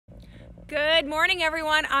Good morning,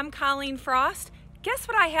 everyone. I'm Colleen Frost. Guess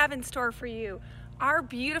what I have in store for you? Our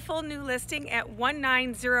beautiful new listing at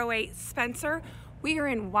 1908 Spencer. We are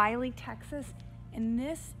in Wylie, Texas, and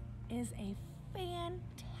this is a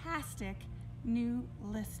fantastic new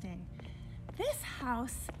listing. This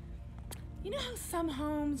house, you know how some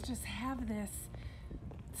homes just have this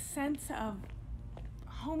sense of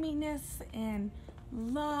hominess and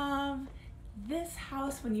love? This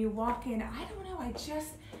house, when you walk in, I don't know,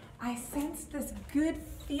 I sensed this good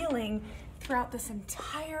feeling throughout this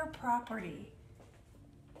entire property.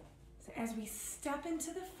 So as we step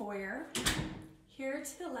into the foyer, here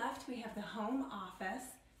to the left we have the home office.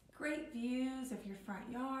 Great views of your front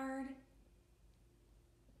yard.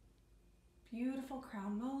 Beautiful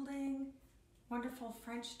crown molding, wonderful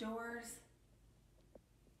French doors.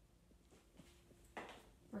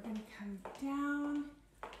 We're going to come down.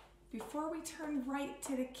 Before we turn right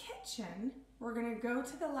to the kitchen, we're going to go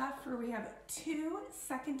to the left where we have 2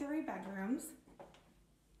 secondary bedrooms.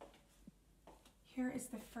 Here is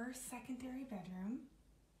the first secondary bedroom.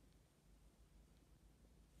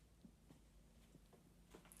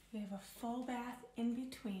 We have a full bath in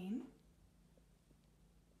between.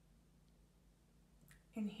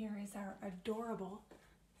 And here is our adorable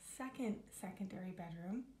second secondary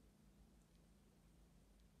bedroom.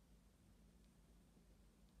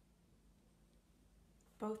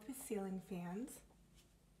 Both with ceiling fans.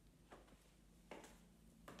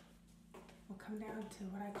 We'll come down to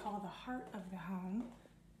what I call the heart of the home.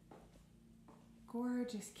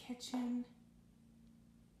 Gorgeous kitchen.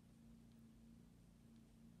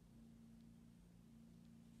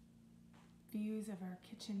 Views of our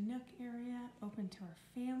kitchen nook area, open to our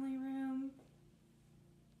family room.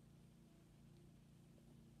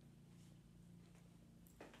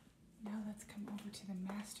 Now let's come over to the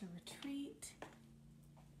master retreat.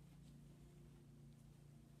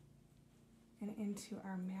 And into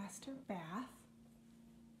our master bath.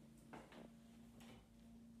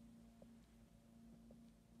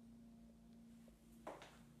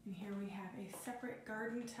 And here we have a separate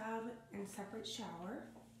garden tub and separate shower.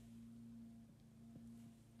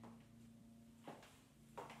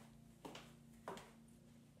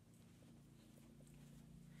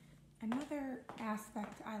 Another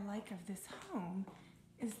aspect I like of this home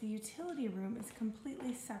is the utility room is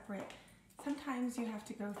completely separate. Sometimes you have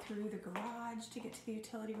to go through the garage to get to the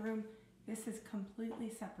utility room. This is completely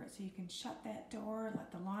separate, so you can shut that door, let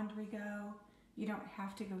the laundry go. You don't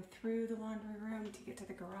have to go through the laundry room to get to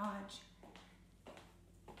the garage.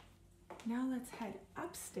 Now let's head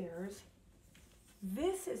upstairs.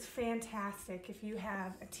 This is fantastic if you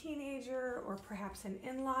have a teenager or perhaps an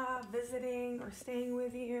in-law visiting or staying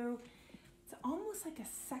with you. It's almost like a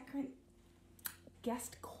second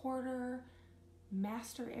guest quarter.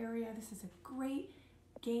 Master area. This is a great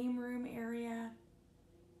game room area.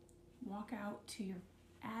 Walk out to your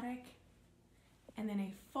attic and then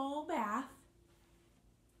a full bath.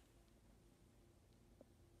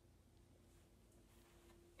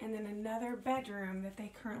 And then another bedroom that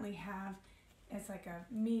they currently have as like a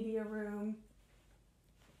media room.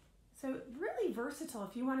 So really versatile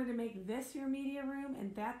if you wanted to make this your media room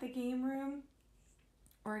and that the game room,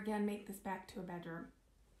 or again make this back to a bedroom.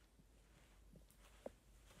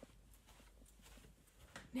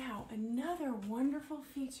 Now, another wonderful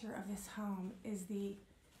feature of this home is the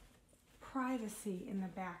privacy in the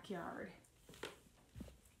backyard.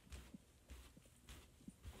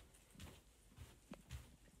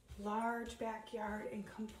 Large backyard and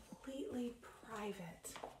completely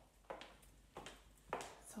private.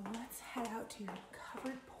 So let's head out to your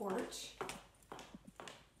covered porch.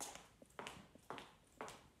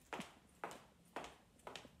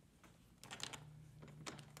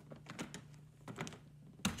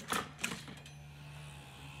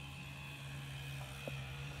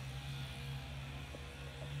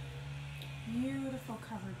 Beautiful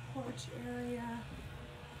covered porch area.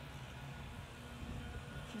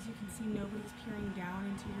 As you can see, nobody's peering down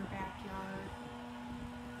into your backyard.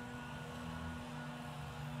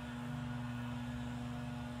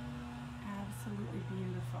 Absolutely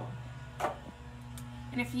beautiful.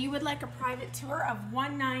 And if you would like a private tour of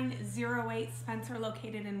 1908 Spencer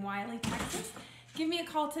located in Wylie, Texas, give me a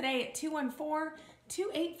call today at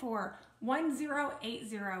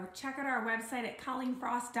 214-284-1080. Check out our website at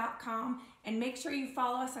colleenfrost.com and make sure you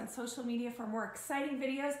follow us on social media for more exciting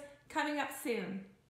videos coming up soon.